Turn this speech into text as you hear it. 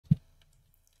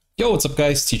Yo, what's up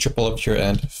guys? Teacher Paul here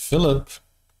and Philip.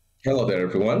 Hello there,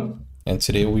 everyone. And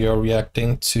today we are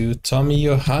reacting to Tommy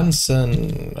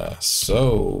Johansson.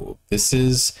 So, this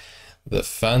is the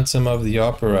Phantom of the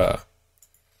Opera.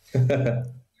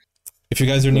 If you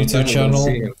guys are new to the channel,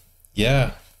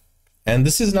 yeah. And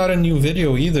this is not a new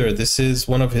video either. This is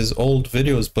one of his old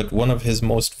videos, but one of his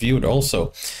most viewed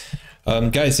also.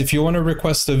 Guys, if you want to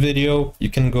request a video, you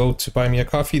can go to Buy Me a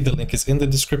Coffee. The link is in the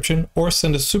description, or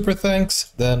send a super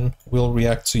thanks. Then we'll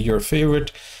react to your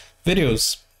favorite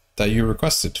videos that you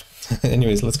requested.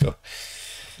 Anyways, let's go.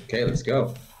 Okay, let's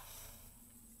go.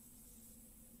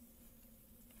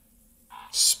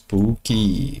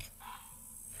 Spooky.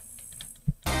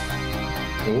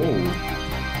 Oh.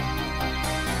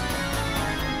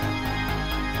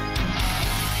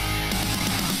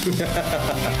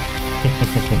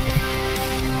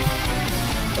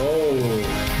 Oh.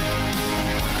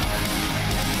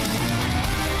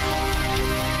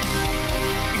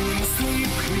 In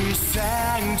sleep he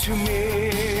sang to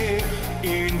me,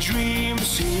 in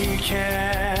dreams he came.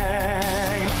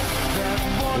 That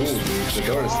voice which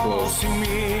calls to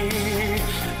me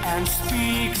and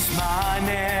speaks my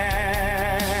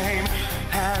name.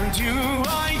 And do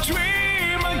I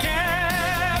dream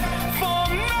again? For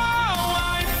now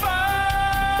I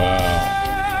find. Wow.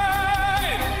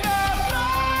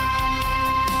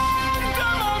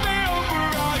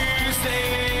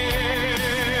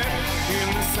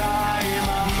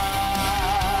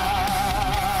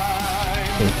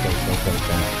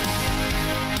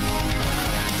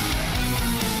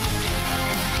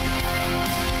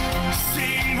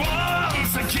 Sing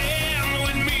once again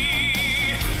with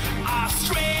me, a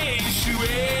strange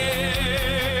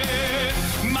duet.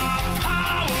 My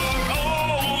power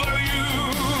over you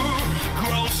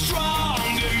grows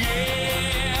stronger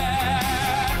yet.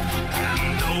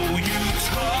 And though you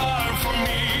turn from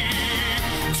me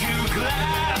to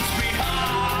glance behind,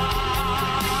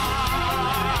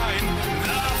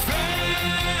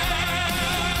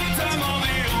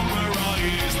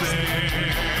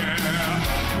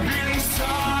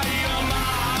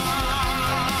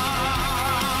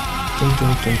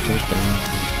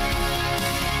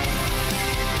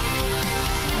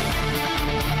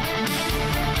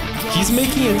 He's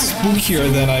making it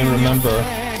spookier than I remember.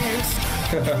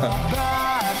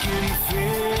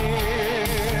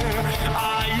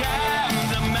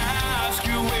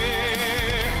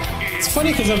 It's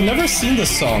funny because I've never seen the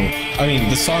song. I mean,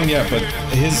 the song, yeah, but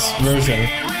his version.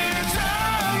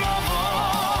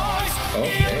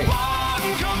 Okay.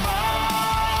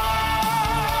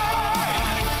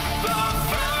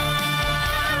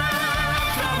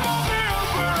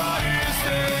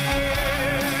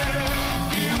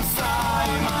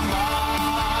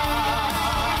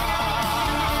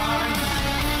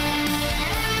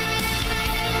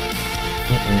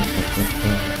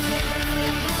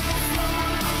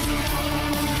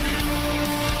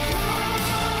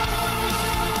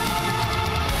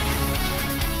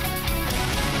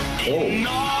 In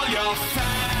all your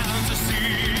fantasies,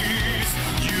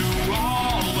 you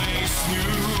always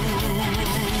knew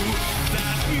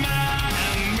that man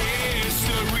and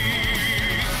mystery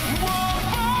were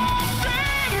both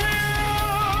in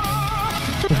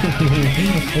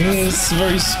you. This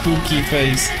very spooky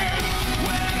face.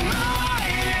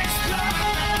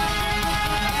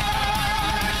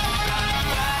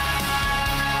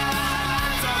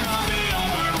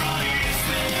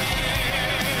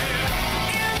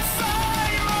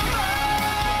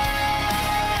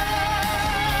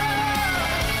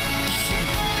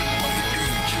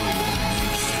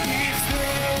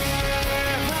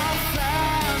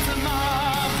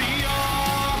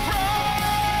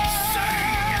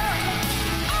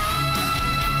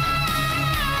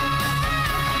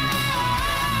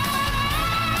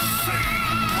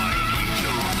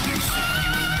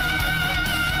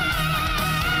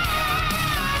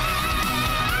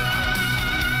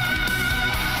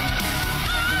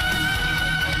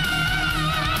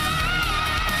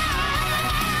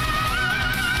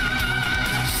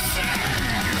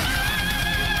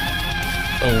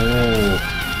 Oh.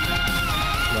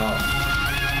 Wow.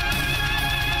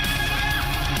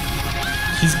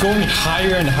 He's going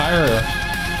higher and higher.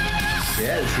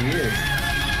 Yes, he is.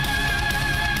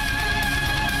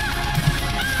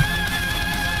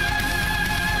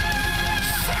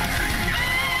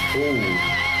 Oh,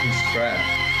 he's trapped.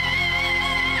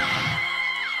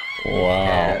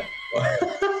 Wow.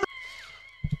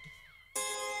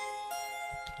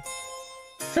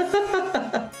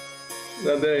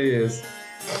 Now there he is.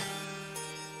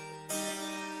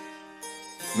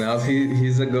 Now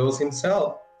he's a ghost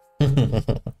himself.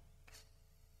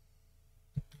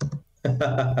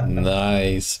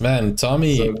 Nice, man.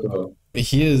 Tommy, So cool.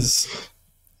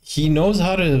 he knows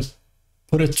how to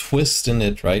put a twist in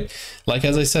it, right? Like,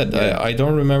 as I said, Yeah. I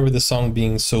don't remember the song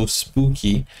being so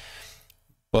spooky,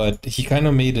 but he kind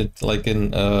of made it like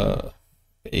in a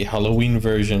Halloween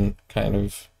version, kind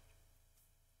of.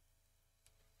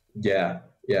 Yeah,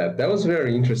 yeah, that was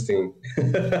very interesting.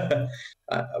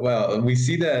 Well, we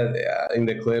see that in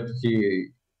the clip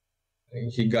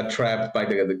he got trapped by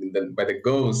the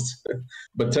ghost,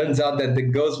 but turns out that the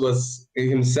ghost was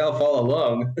himself all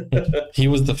along. He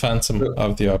was the Phantom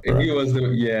of the Opera. He was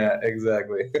yeah,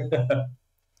 exactly.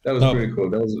 That was pretty cool.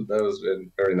 That was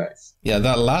very nice. Yeah,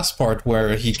 that last part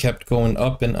where he kept going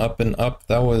up and up and up,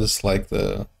 that was like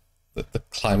the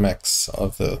climax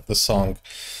of the song.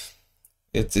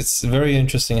 It's very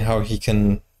interesting how he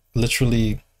can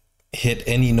literally hit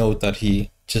any note that he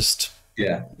just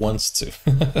wants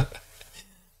to.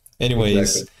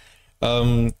 Anyways,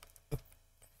 Exactly.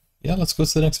 yeah, let's go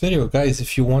to the next video. Guys,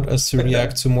 if you want us to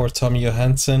react to more Tommy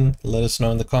Johansson, let us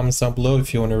know in the comments down below.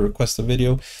 If you want to request a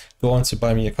video, go on to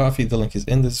Buy Me a Coffee. The link is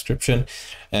in the description.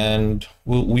 And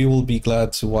we will be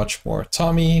glad to watch more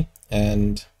Tommy.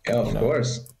 And Yeah, of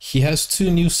course. he has 2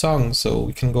 new songs, so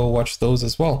we can go watch those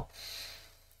as well.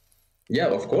 Yeah,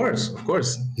 of course, of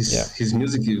course. His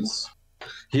music is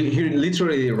he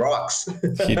literally rocks.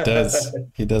 He does.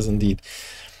 He does indeed.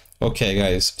 Okay,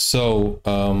 guys. So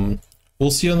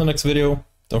we'll see you in the next video.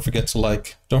 Don't forget to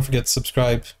like. Don't forget to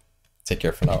subscribe. Take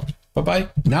care for now. Bye-bye.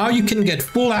 Now you can get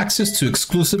full access to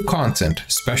exclusive content,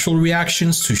 special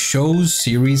reactions to shows,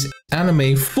 series,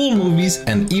 anime, full movies,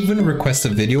 and even request a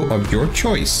video of your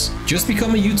choice. Just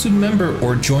become a YouTube member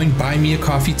or join Buy Me a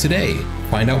Coffee today.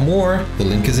 Find out more. The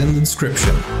link is in the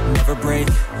description. Never break,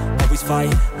 always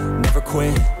fight, never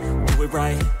quit, do it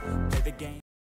right.